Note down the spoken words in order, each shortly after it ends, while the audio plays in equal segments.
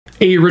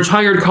A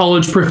retired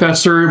college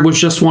professor was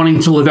just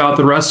wanting to live out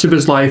the rest of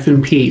his life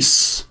in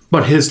peace,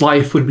 but his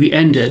life would be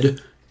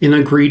ended in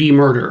a greedy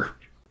murder.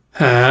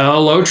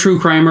 Hello, true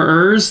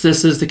crimerers.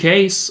 This is the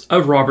case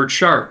of Robert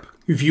Sharp.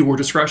 Viewer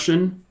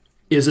discretion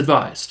is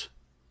advised.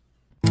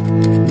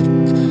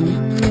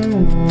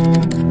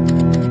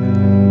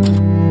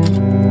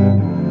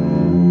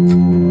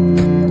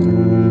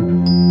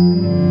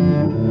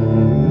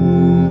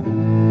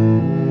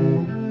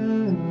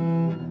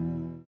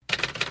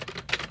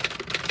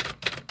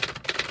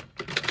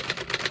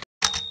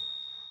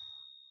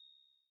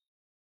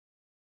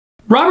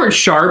 Robert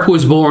Sharp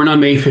was born on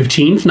May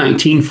 15th,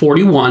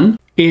 1941,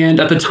 and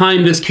at the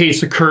time this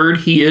case occurred,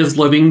 he is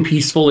living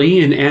peacefully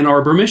in Ann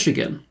Arbor,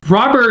 Michigan.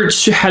 Robert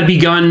had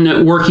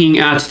begun working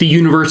at the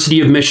University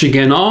of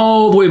Michigan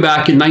all the way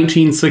back in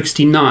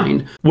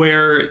 1969,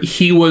 where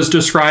he was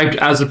described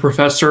as a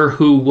professor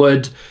who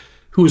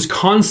was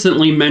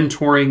constantly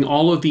mentoring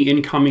all of the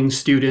incoming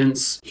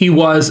students. He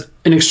was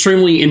an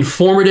extremely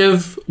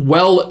informative,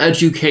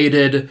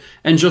 well-educated,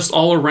 and just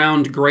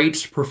all-around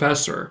great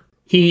professor.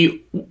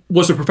 He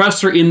was a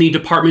professor in the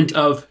Department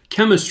of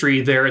Chemistry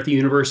there at the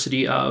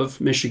University of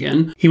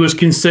Michigan. He was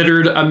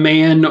considered a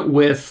man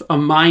with a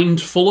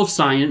mind full of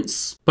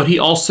science, but he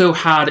also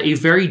had a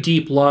very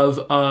deep love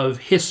of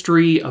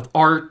history, of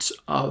art,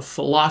 of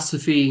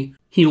philosophy.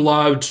 He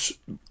loved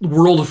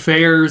world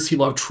affairs. He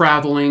loved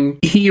traveling.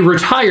 He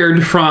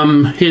retired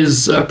from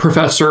his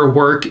professor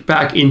work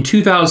back in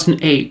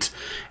 2008,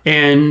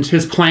 and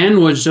his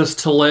plan was just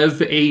to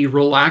live a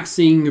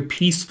relaxing,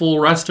 peaceful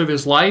rest of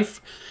his life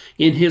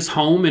in his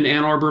home in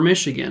Ann Arbor,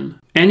 Michigan.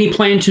 And he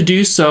planned to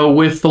do so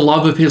with the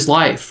love of his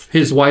life,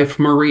 his wife,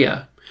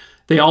 Maria.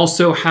 They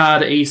also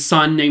had a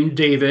son named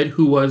David,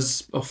 who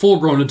was a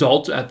full-grown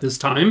adult at this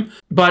time.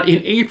 But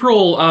in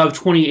April of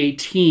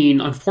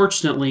 2018,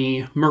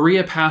 unfortunately,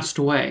 Maria passed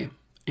away.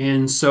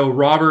 And so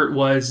Robert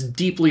was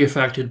deeply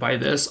affected by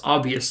this,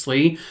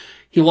 obviously.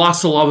 He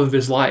lost the love of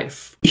his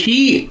life.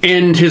 He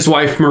and his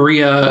wife,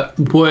 Maria,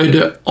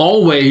 would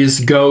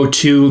always go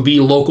to the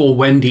local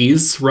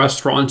Wendy's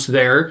restaurant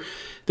there.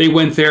 They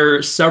went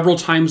there several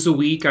times a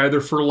week, either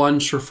for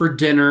lunch or for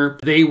dinner.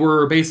 They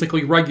were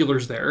basically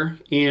regulars there,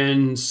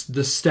 and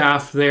the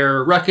staff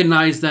there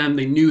recognized them,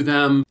 they knew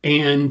them,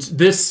 and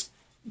this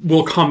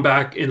will come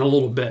back in a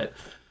little bit.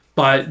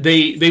 But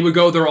they would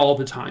go there all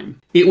the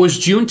time. It was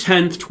June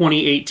 10th,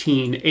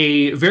 2018.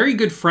 A very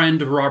good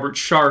friend of Robert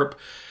Sharp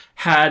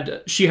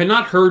she had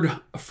not heard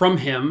from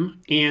him,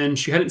 and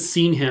she hadn't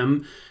seen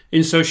him,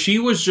 and so she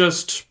was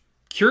just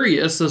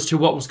curious as to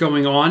what was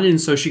going on,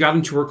 and so she got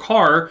into her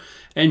car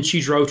and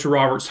she drove to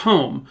Robert's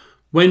home.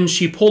 When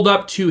she pulled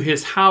up to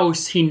his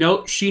house, she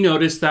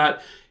noticed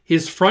that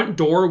his front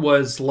door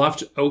was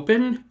left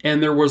open,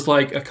 and there was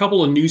like a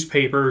couple of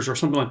newspapers or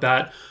something like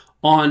that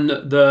on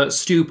the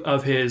stoop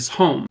of his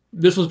home.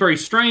 This was very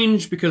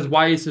strange because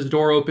why is his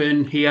door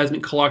open? He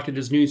hasn't collected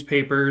his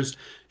newspapers.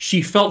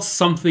 She felt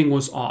something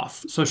was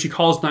off. So she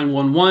calls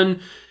 911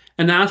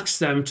 and asks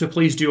them to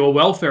please do a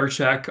welfare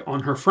check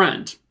on her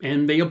friend.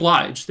 And they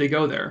oblige, they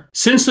go there.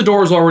 Since the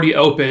door is already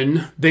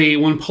open,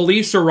 when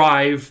police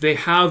arrive, they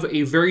have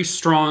a very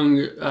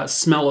strong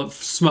smell of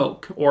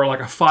smoke, or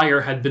like a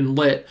fire had been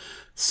lit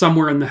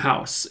somewhere in the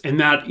house, and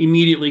that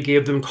immediately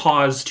gave them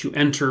cause to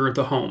enter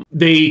the home.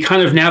 They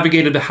kind of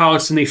navigated the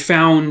house and they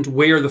found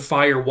where the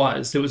fire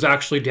was. It was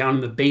actually down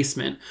in the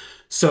basement.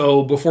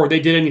 So before they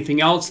did anything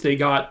else, they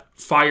got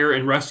fire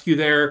and rescue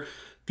there.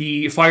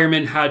 The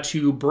firemen had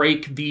to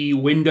break the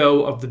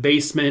window of the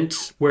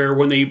basement, where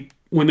when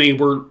they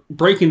were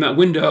breaking that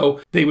window,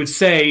 they would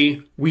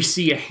say, "We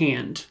see a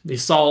hand." They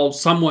saw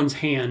someone's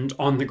hand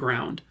on the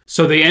ground.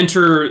 So they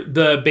enter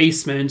the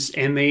basement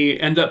and they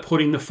end up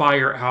putting the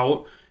fire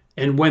out.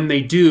 And when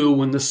they do,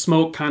 when the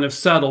smoke kind of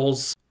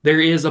settles, there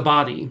is a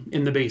body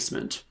in the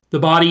basement. The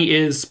body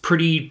is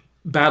pretty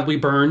badly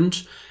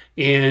burned,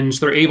 and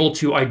they're able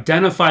to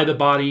identify the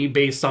body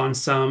based on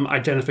some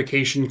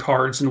identification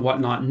cards and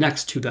whatnot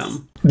next to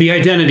them. The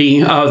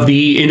identity of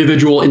the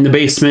individual in the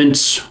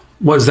basement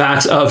was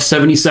that of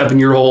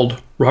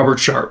 77-year-old Robert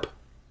Sharp.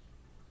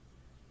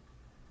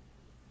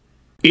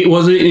 It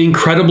was an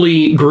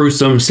incredibly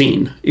gruesome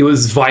scene. It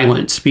was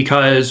violent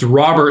because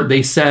Robert,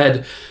 they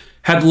said,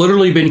 had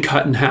literally been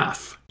cut in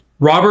half.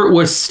 Robert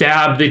was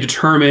stabbed, they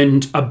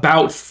determined,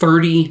 about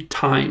 30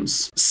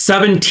 times.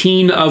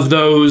 17 of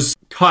those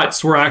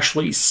cuts were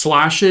actually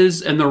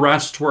slashes, and the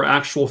rest were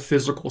actual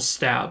physical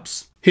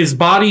stabs. His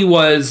body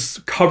was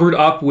covered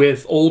up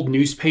with old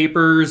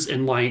newspapers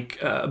and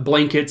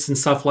blankets and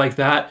stuff like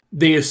that.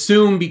 They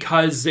assume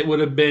because it would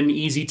have been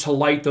easy to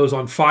light those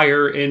on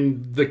fire,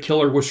 and the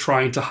killer was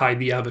trying to hide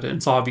the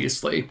evidence,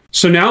 obviously.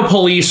 So now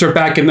police are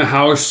back in the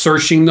house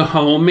searching the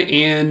home,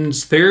 and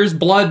there's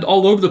blood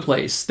all over the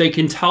place. They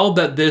can tell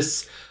that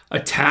this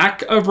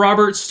attack of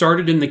Robert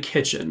started in the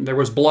kitchen. There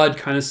was blood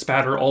kind of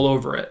spatter all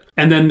over it.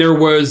 And then there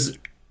was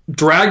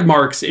drag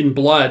marks in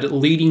blood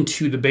leading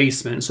to the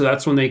basement. So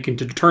that's when they can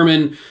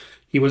determine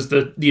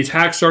the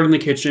attack started in the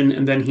kitchen,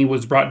 and then he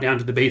was brought down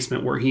to the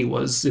basement where he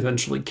was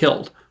eventually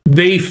killed.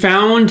 They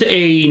found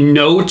a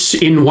note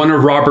in one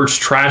of Robert's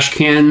trash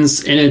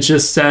cans, and it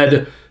just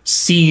said,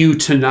 "See you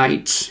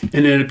tonight."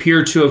 And it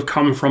appeared to have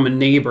come from a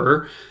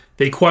neighbor.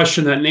 They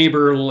questioned that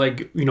neighbor,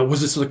 like,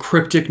 was this a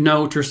cryptic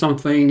note or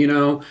something?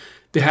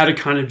 They had to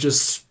kind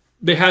of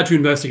they had to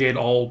investigate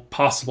all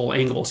possible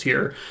angles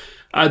here.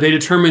 They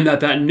determined that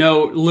that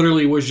note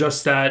literally was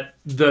just that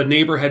the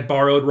neighbor had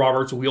borrowed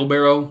Robert's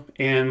wheelbarrow,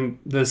 and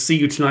the "see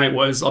you tonight"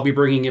 was, "I'll be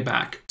bringing it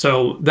back."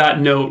 So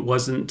that note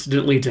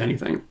didn't lead to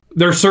anything.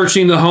 They're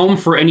searching the home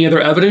for any other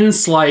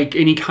evidence, like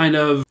any kind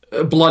of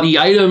bloody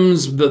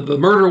items, the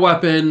murder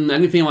weapon,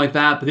 anything like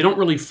that, but they don't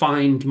really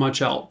find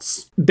much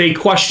else. They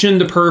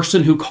questioned the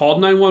person who called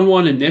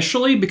 911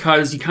 initially,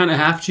 because you kind of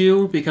have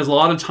to, because a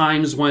lot of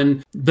times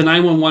when the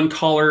 911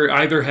 caller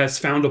either has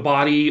found a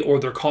body or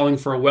they're calling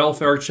for a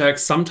welfare check,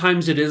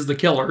 sometimes it is the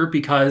killer,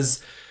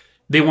 because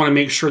they want to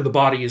make sure the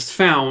body is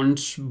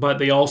found, but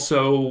they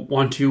also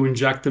want to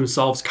inject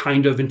themselves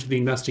kind of into the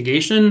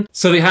investigation.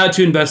 So they had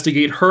to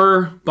investigate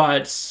her,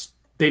 but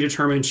they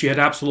determined she had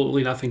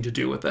absolutely nothing to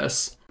do with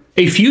this.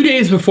 A few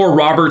days before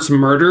Robert's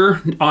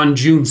murder, on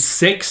June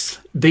 6th,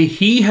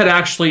 he had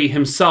actually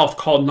himself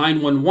called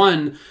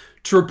 911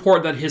 to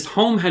report that his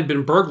home had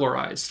been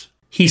burglarized.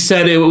 He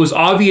said it was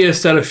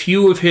obvious that a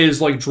few of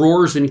his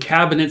drawers and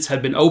cabinets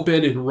had been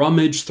opened and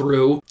rummaged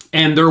through,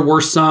 and there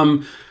were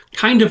some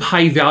kind of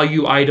high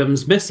value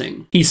items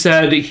missing. He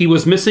said he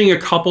was missing a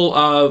couple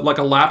of,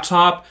 a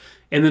laptop,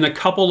 and then a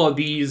couple of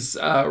these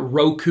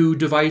Roku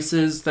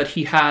devices that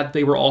he had,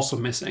 they were also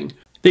missing.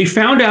 They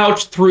found out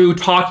through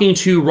talking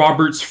to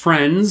Robert's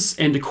friends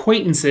and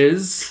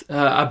acquaintances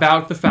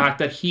about the fact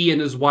that he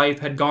and his wife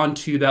had gone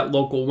to that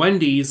local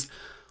Wendy's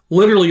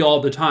literally all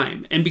the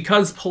time. And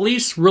because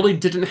police really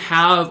didn't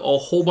have a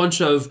whole bunch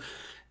of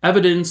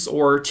evidence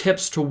or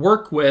tips to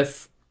work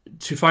with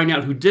to find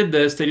out who did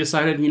this, they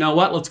decided,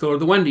 let's go to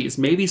the Wendy's.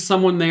 Maybe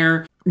someone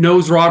there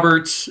knows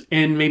Robert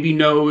and maybe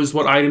knows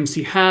what items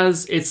he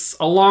has. It's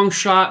a long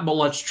shot, but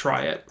let's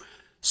try it.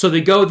 So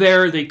they go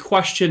there, they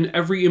question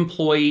every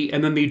employee,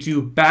 and then they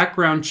do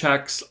background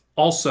checks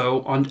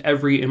also on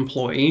every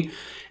employee.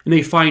 And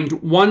they find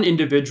one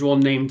individual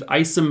named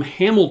Isom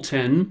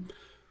Hamilton,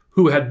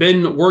 who had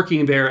been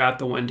working there at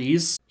the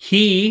Wendy's.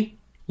 He,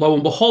 lo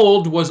and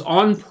behold, was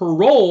on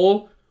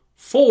parole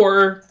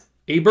for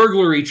a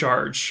burglary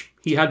charge.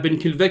 He had been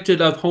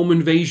convicted of home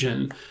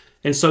invasion,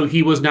 and so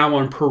he was now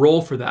on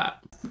parole for that.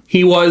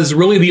 He was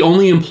really the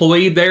only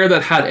employee there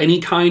that had any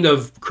kind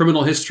of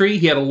criminal history.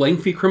 He had a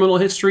lengthy criminal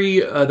history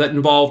that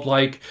involved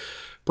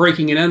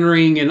breaking and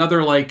entering and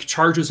other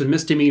charges and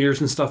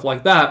misdemeanors and stuff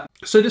like that.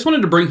 So I just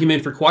wanted to bring him in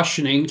for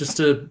questioning just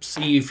to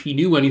see if he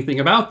knew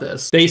anything about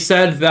this. They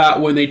said that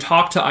when they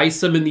talked to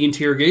Isom in the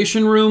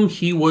interrogation room,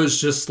 he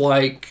was just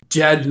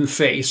dead in the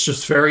face,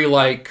 just very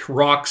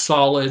rock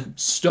solid,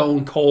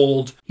 stone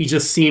cold. He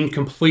just seemed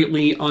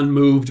completely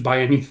unmoved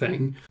by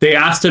anything. They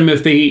asked him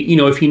if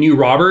if he knew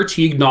Robert.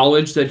 He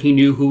acknowledged that he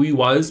knew who he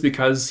was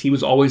because he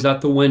was always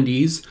at the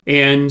Wendy's.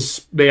 And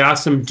they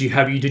asked him,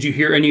 did you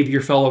hear any of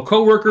your fellow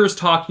coworkers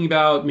talking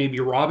about maybe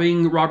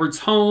robbing Robert's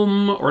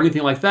home or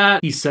anything like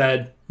that? He said,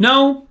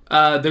 no,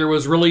 there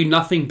was really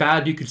nothing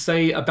bad you could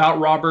say about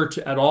Robert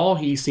at all.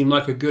 He seemed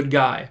like a good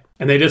guy.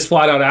 And they just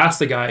flat out asked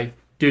the guy,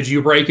 did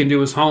you break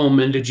into his home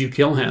and did you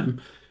kill him?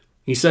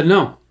 He said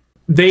no.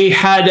 They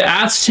had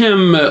asked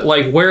him,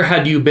 where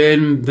had you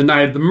been the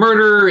night of the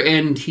murder?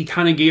 And he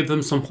kind of gave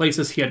them some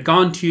places he had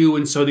gone to.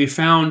 And so they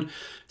found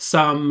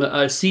some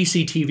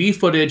CCTV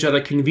footage at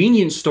a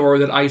convenience store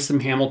that Isom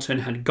Hamilton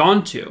had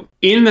gone to.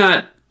 In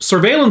that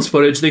surveillance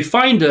footage, they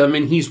find him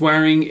and he's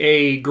wearing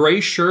a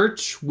gray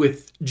shirt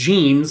with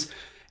jeans,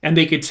 and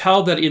they could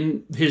tell that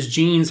his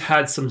jeans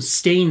had some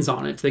stains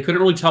on it. They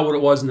couldn't really tell what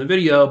it was in the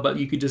video, but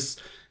they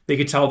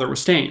could tell there were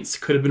stains.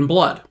 Could have been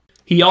blood.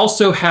 He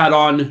also had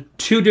on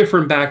 2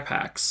 different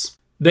backpacks.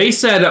 They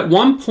said at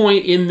one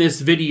point in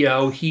this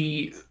video,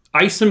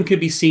 Isom could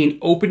be seen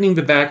opening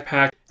the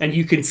backpack, and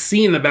you can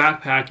see in the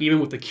backpack, even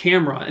with the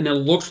camera, and it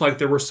looked like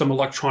there were some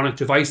electronic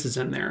devices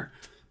in there.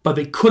 But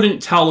they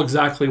couldn't tell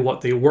exactly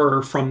what they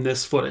were from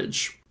this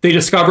footage. They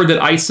discovered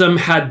that Isom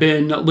had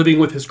been living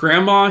with his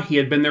grandma. He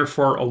had been there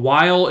for a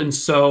while, and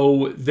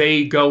so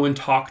they go and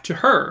talk to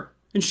her.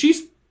 And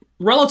she's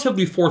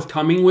relatively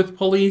forthcoming with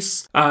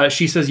police.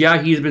 She says,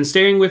 yeah, he's been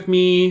staying with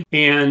me.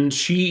 And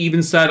she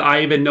even said,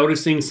 I've been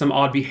noticing some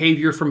odd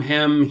behavior from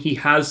him. He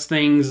has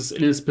things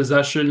in his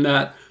possession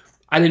that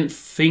I didn't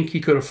think he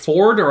could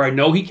afford, or I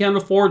know he can't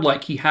afford.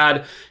 He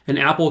had an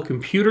Apple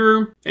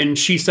computer. And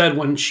she said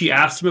when she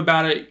asked him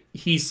about it,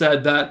 he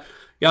said that,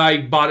 yeah,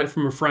 I bought it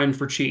from a friend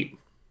for cheap.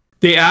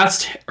 They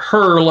asked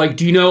her,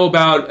 do you know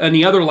about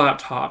any other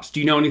laptops?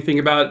 Do you know anything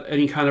about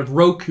any kind of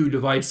Roku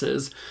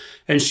devices?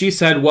 And she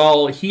said,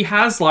 well, he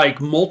has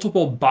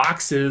multiple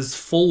boxes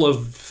full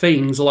of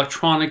things,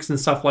 electronics and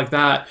stuff like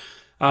that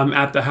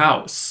at the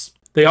house.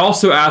 They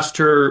also asked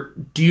her,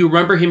 do you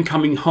remember him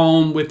coming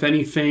home with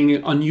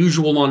anything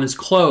unusual on his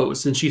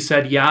clothes? And she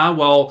said, yeah,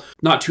 well,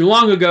 not too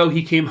long ago,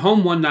 he came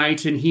home one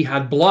night and he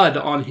had blood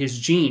on his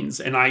jeans.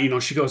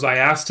 And she goes, I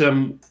asked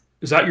him,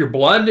 is that your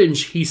blood? And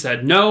he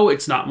said, no,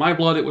 it's not my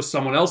blood. It was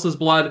someone else's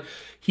blood.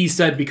 He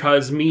said,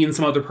 because me and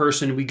some other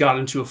person, we got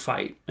into a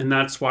fight, and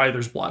that's why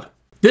there's blood.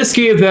 This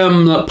gave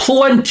them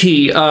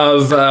plenty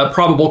of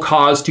probable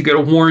cause to get a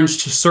warrant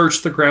to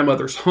search the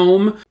grandmother's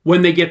home.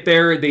 When they get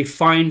there, they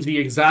find the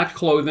exact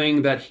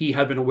clothing that he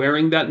had been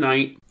wearing that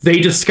night. They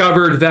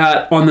discovered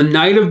that on the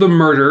night of the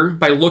murder,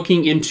 by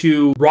looking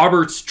into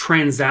Robert's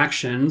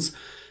transactions,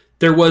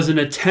 there was an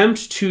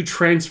attempt to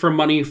transfer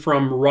money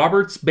from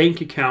Robert's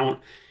bank account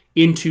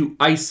into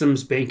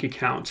Isom's bank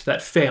account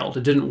that failed.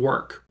 It didn't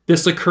work.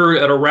 This occurred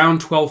at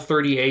around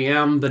 12:30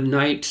 a.m. the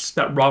night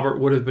that Robert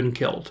would have been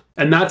killed.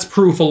 And that's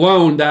proof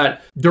alone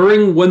that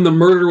during when the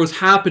murder was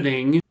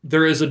happening,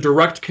 there is a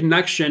direct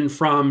connection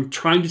from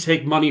trying to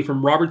take money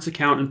from Robert's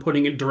account and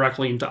putting it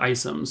directly into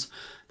Isom's.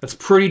 That's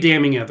pretty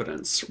damning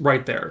evidence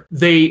right there.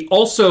 They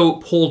also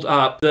pulled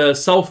up the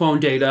cell phone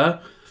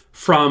data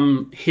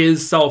from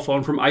his cell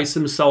phone, from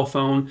Isom's cell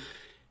phone.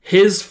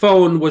 His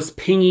phone was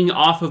pinging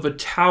off of a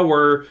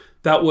tower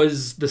that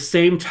was the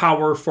same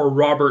tower for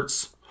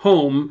Robert's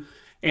home,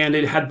 and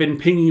it had been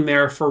pinging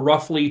there for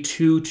roughly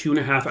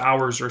 2.5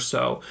 hours or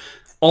so.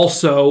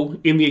 Also,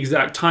 in the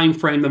exact time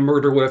frame the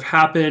murder would have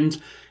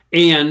happened,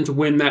 and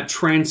when that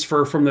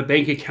transfer from the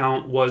bank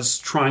account was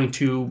trying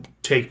to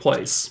take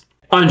place.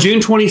 On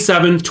June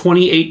 27th,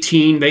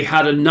 2018, they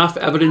had enough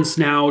evidence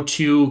now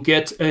to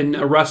get an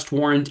arrest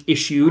warrant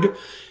issued.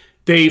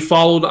 They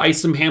followed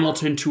Isom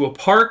Hamilton to a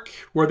park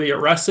where they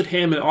arrested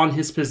him, and on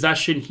his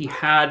possession, he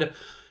had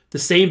the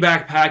same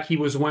backpack he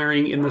was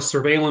wearing in the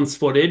surveillance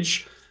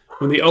footage.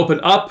 When they open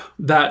up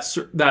that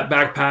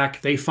backpack,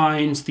 they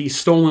find the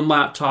stolen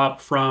laptop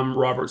from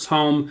Robert's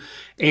home,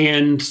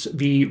 and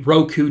the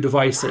Roku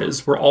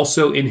devices were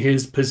also in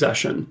his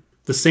possession.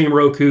 The same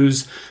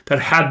Rokus that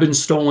had been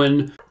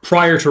stolen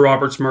prior to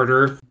Robert's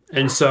murder.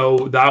 And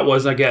so that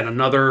was, again,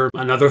 another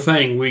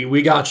thing.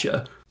 We got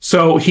you.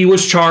 So he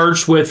was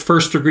charged with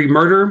first-degree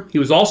murder. He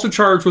was also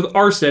charged with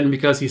arson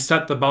because he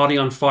set the body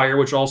on fire,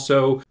 which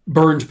also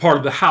burned part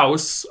of the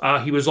house.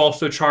 He was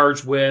also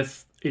charged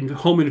with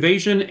home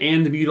invasion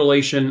and the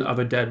mutilation of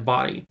a dead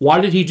body.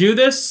 Why did he do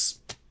this?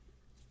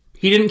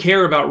 He didn't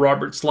care about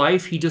Robert's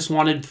life. He just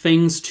wanted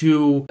things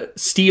to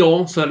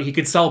steal so that he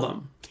could sell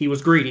them. He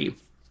was greedy.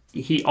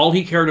 All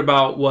he cared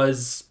about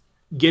was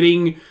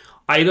getting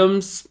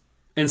items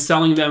and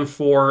selling them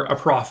for a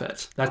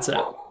profit. That's it.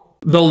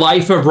 The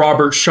life of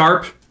Robert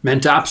Sharp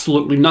meant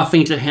absolutely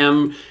nothing to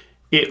him.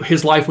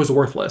 His life was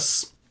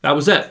worthless. That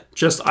was it.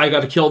 Just, I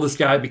got to kill this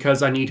guy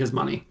because I need his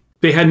money.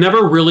 They had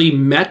never really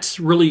met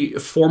really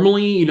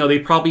formally. You know, they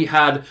probably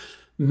had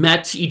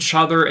met each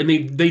other, and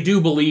they do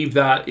believe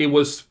that it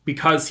was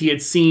because he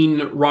had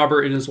seen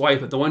Robert and his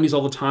wife at the Wendy's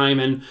all the time,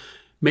 and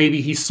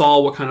maybe he saw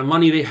what kind of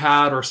money they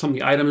had or some of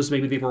the items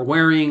maybe they were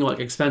wearing, like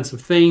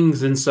expensive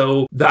things. And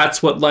so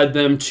that's what led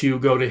them to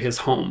go to his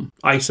home,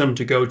 Isom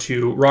to go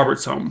to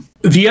Robert's home.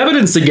 The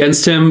evidence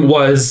against him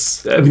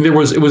was, I mean, it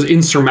was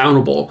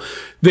insurmountable.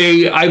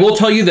 I will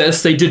tell you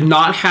this, they did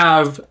not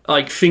have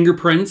like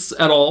fingerprints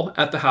at all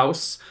at the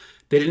house.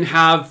 They didn't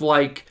have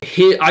like,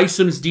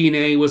 Isom's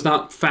DNA was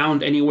not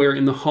found anywhere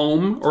in the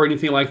home or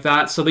anything like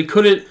that. So they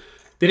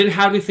didn't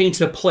have anything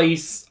to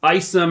place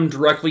Isom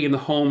directly in the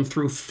home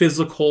through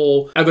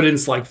physical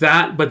evidence like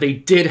that, but they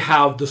did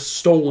have the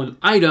stolen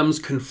items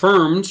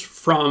confirmed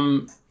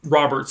from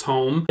Robert's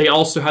home. They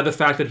also had the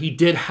fact that he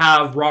did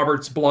have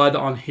Robert's blood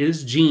on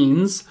his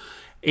jeans.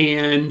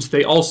 And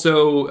they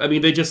also, I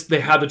mean, they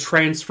had the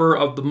transfer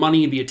of the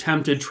money, the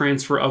attempted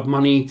transfer of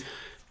money.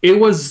 It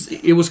was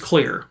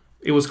clear.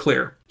 It was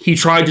clear. He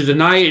tried to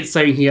deny it,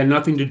 saying he had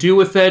nothing to do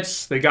with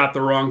it. They got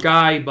the wrong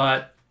guy,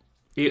 but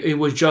it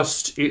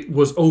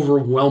was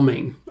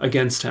overwhelming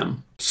against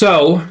him.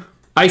 So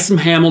Isom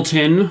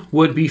Hamilton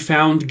would be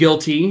found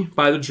guilty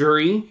by the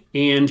jury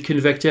and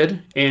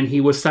convicted, and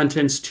he was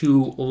sentenced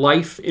to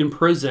life in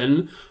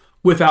prison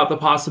without the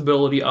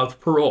possibility of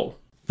parole.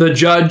 The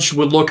judge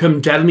would look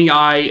him dead in the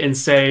eye and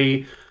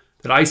say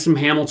that, Isom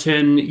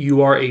Hamilton,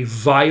 you are a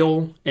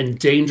vile and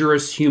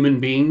dangerous human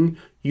being.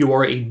 You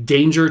are a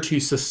danger to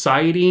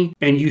society,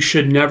 and you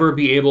should never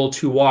be able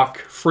to walk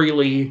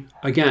freely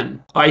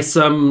again.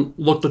 Isom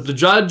looked at the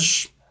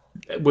judge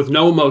with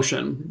no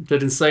emotion,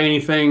 didn't say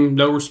anything,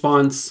 no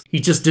response. He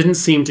just didn't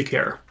seem to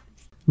care.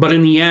 But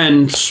in the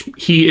end,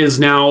 he is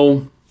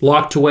now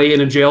locked away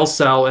in a jail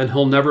cell, and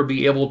he'll never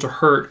be able to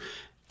hurt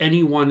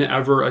anyone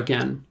ever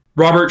again.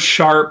 Robert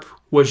Sharp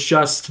was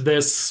just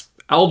this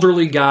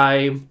elderly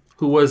guy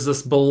who was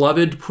this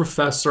beloved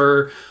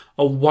professor,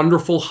 a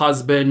wonderful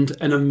husband,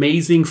 an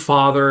amazing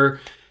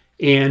father,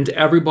 and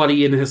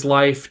everybody in his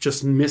life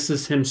just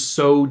misses him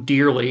so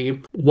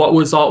dearly.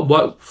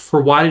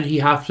 Why did he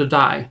have to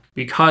die?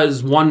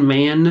 Because one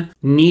man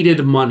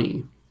needed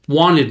money,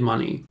 wanted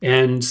money,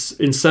 and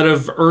instead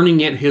of earning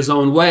it his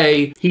own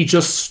way, he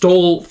just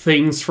stole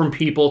things from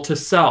people to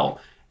sell.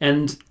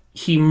 And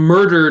he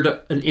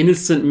murdered an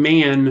innocent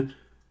man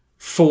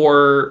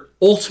for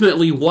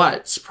ultimately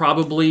what?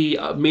 Probably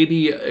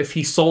maybe if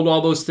he sold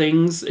all those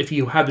things, if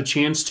he had the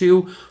chance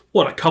to,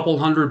 what, a couple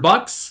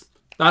 $100?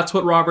 That's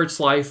what Robert's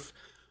life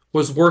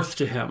was worth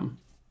to him.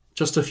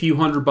 Just a few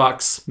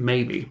 $100,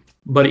 maybe.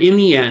 But in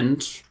the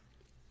end,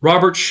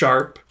 Robert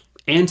Sharp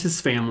and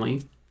his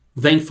family,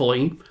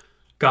 thankfully,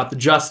 got the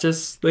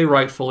justice they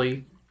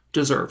rightfully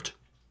deserved.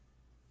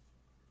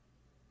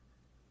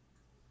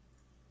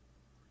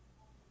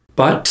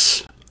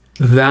 But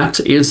that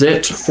is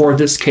it for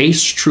this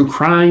case. True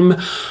crime.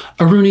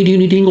 A Rooney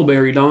Dooney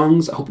Dingleberry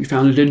Dongs. I hope you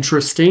found it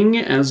interesting.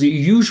 As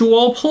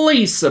usual,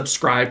 please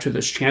subscribe to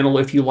this channel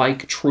if you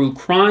like true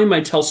crime.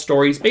 I tell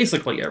stories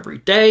basically every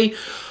day.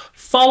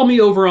 Follow me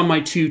over on my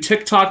 2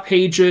 TikTok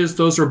pages.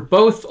 Those are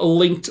both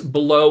linked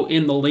below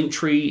in the link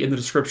tree in the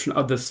description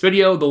of this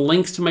video. The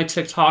links to my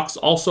TikToks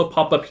also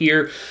pop up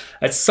here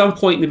at some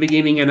point in the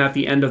beginning and at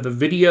the end of the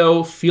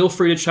video. Feel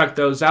free to check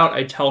those out.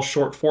 I tell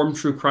short form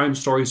true crime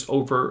stories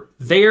over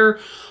there.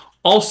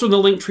 Also in the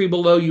link tree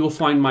below, you will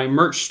find my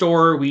merch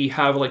store. We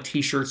have like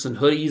t-shirts and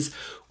hoodies.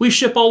 We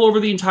ship all over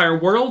the entire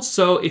world.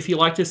 So if you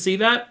like to see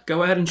that,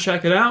 go ahead and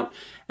check it out.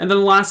 And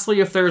then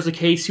lastly, if there's a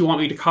case you want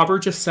me to cover,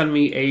 just send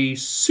me a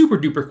super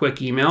duper quick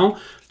email.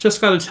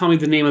 Just got to tell me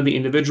the name of the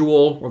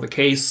individual or the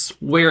case,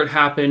 where it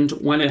happened,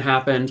 when it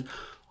happened.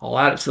 I'll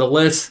add it to the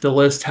list. The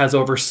list has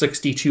over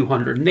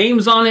 6,200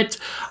 names on it.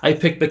 I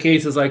pick the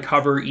cases I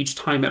cover each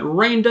time at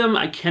random.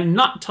 I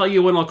cannot tell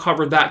you when I'll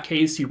cover that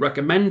case you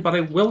recommend, but I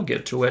will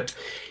get to it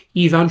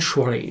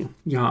eventually.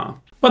 Yeah.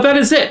 But that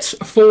is it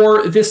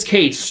for this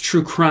case,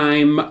 True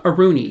Crime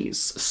Roonies.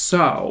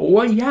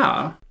 So,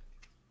 yeah.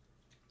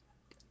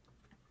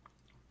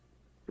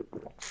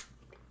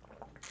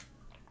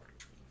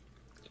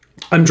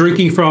 I'm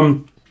drinking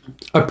from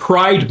a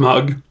Pride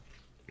mug,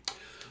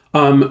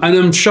 and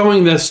I'm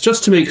showing this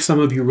just to make some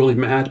of you really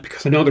mad,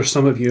 because I know there's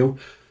some of you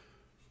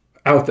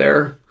out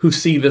there who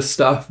see this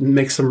stuff and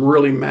makes them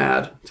really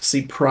mad to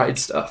see Pride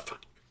stuff.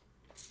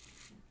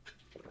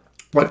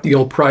 Like the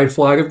old Pride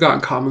flag. I've gotten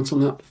comments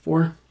on that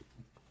before.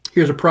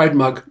 Here's a Pride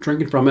mug,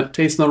 drinking from it,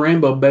 tasting the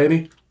rainbow,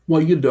 baby.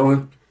 What are you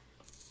doing?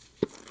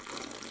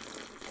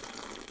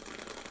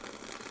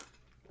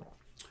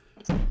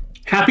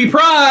 Happy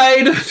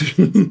Pride!